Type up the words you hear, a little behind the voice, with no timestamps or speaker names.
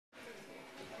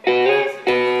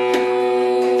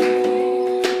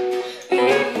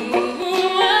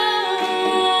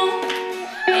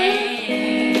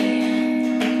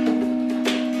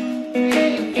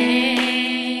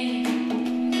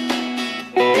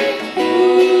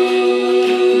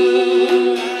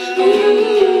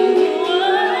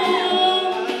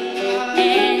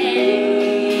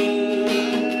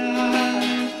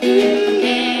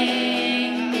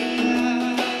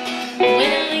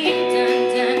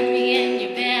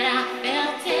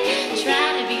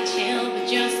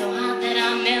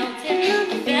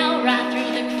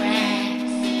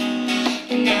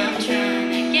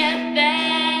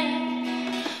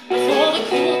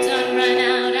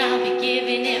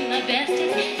the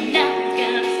bestest. Nothing's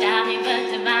gonna stop me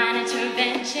but divine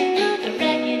intervention. I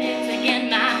reckon it's again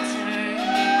my turn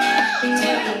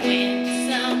to win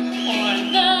some or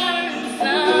learn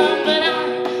some, but I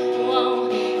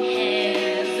won't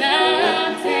hesitate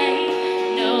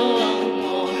no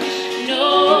more, no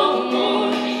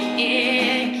more.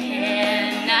 It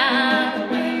cannot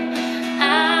wait.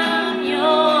 I'm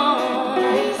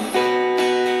yours.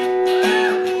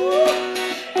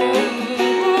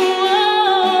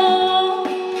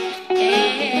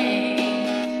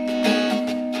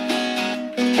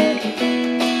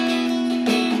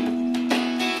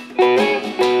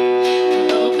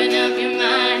 Open up your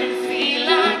mind and feel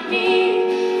like me.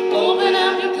 Open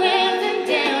up your plans and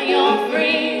damn, you're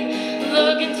free.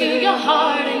 Look into your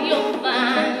heart and you'll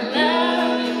find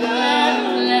love,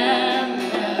 love, love,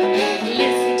 love.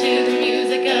 Listen to the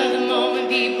music of the moment,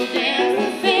 people dance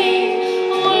and sing.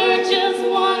 We're just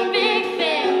one big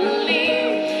family,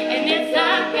 and it's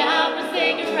our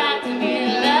God-forsaken right to be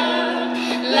loved,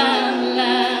 loved,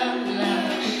 loved,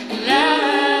 loved, loved.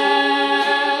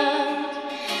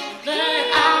 But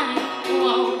I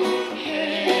won't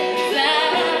hesitate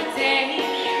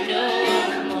no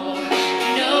more,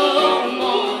 no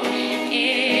more.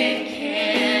 It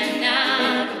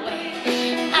cannot wait.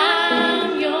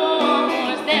 I'm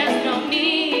yours. There's no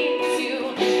need to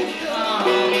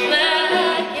complicate.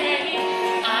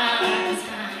 Our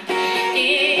time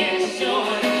is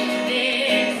short.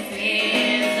 This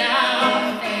is our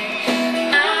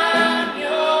fate. I'm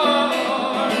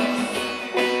yours.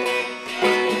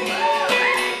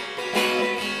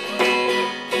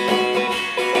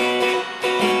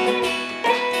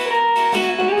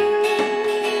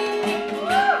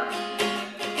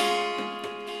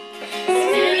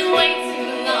 Spent way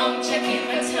too long checking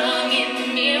my tongue in the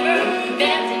mirror,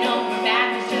 bending over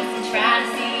backwards just to try to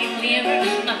see it clearer.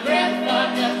 My breath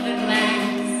fogged up the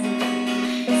glass.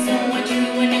 Someone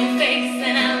drew a new face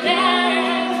and I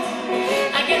laughed.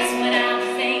 I guess what I was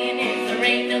saying is there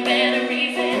ain't no better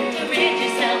reason to rid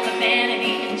yourself of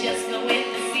vanity and just go with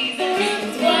the season.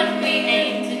 It's what we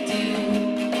aim to do.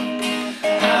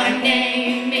 Our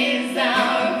name is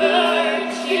our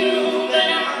virtue, but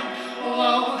I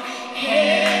won't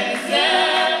hesitate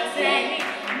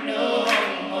no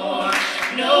more,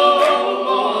 no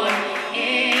more.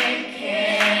 It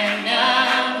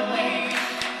cannot wait.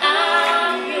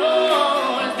 I'm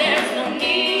yours. There's no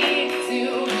need to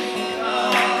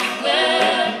complicate.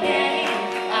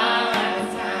 Our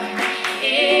time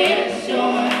is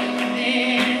short.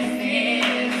 This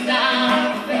is our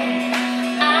fate.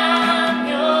 I'm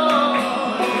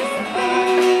yours.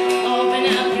 Open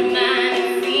up your mind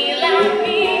and feel like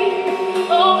me.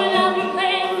 Open up your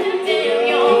plans and damn,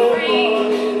 you're free.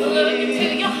 Look into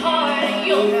your heart and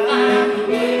you'll find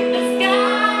the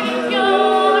sky is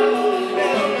yours.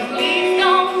 Please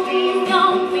don't, please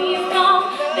don't, please don't.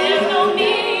 There's no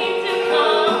need to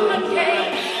complicate.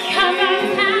 'Cause our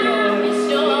time is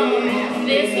short.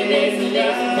 This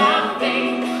is our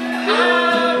fate.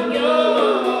 I'm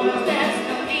yours. There's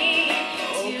no need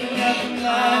to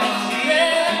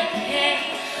complicate.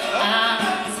 Our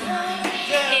time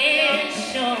is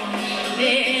short.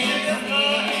 This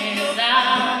is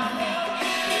our fate.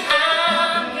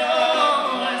 I'm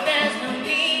yours. There's no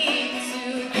need to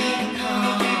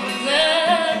complicate.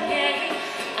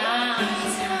 Our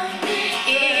time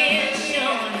is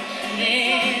short.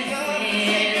 This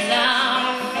is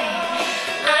our fate.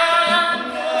 I'm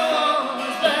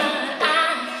yours, but I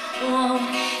won't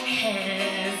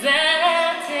hesitate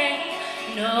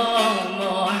no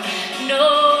more, no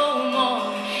more.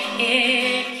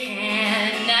 It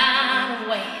cannot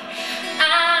wait.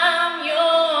 I'm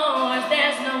yours.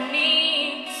 There's no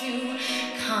need to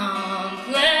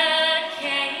complicate.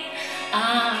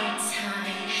 Our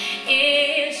time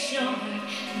is short.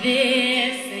 This